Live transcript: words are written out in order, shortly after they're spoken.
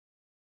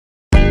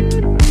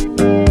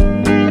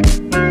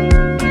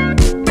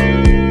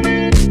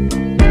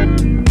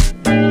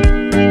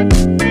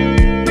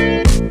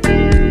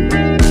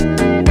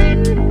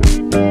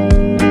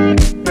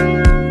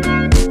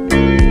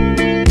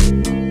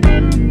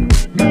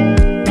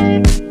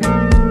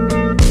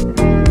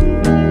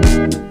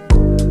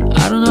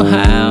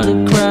How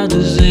to cry,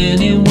 does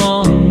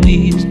anyone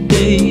these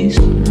days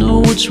know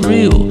what's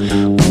real?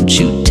 Won't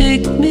you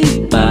take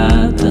me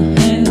by the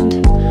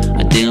hand?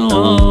 I didn't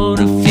want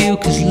to feel,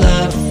 cause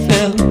life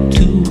felt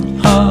too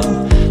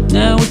hard.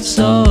 Now it's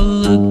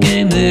all a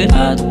game that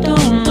I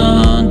don't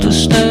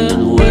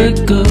understand.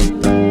 Wake up,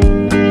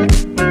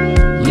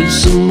 live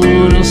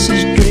someone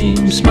else's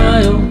dream.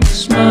 Smile,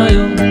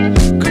 smile,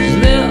 cause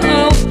they're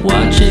all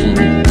watching.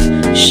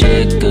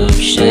 Shake up,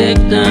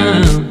 shake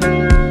down,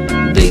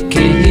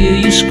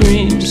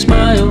 scream,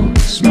 smile,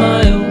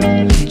 smile,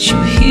 can't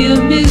you hear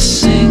me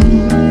sing?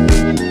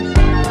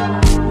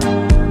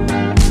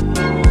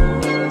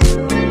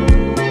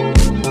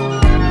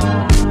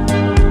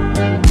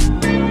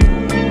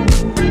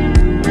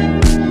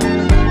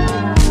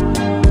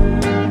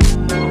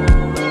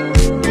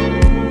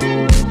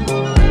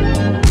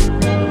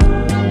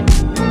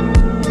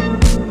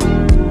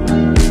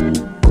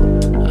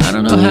 I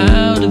don't know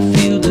how to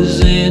feel,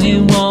 does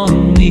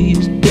anyone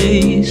these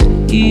days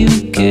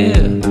even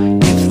care?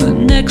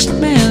 Next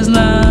man's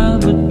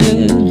life or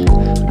dead.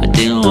 I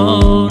didn't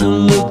wanna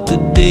look the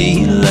day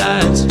he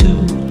lies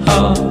too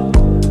hard.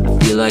 I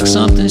feel like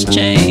something's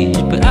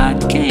changed, but I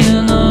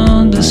can't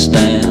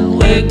understand.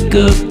 Wake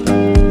up,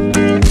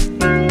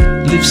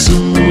 live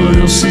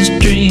someone else's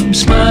dream.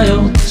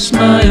 Smile,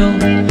 smile,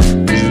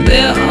 cause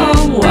they're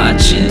all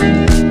watching.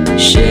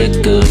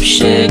 Shake up,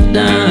 shake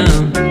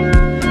down,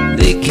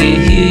 they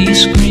can't hear you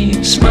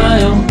scream.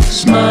 Smile,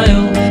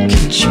 smile,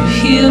 can't you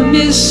hear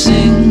me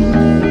sing?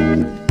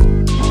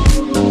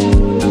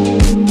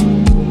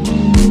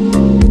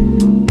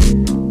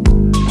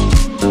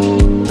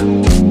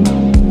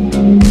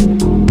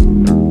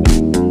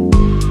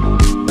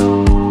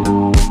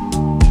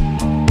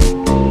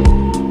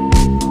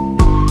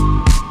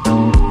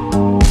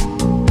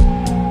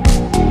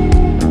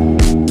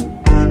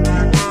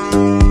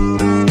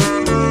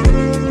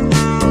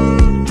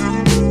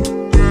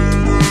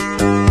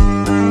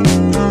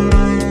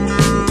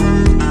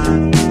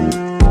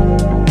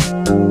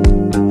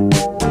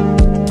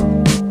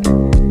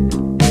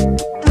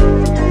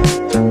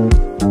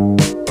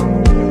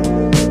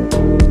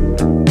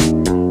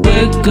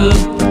 Wake up,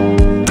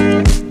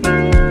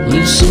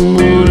 live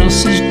someone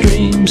else's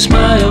dream.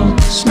 Smile,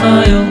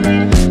 smile,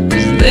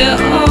 cause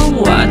they're all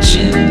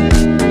watching.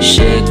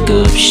 Shake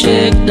up,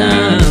 shake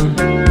down,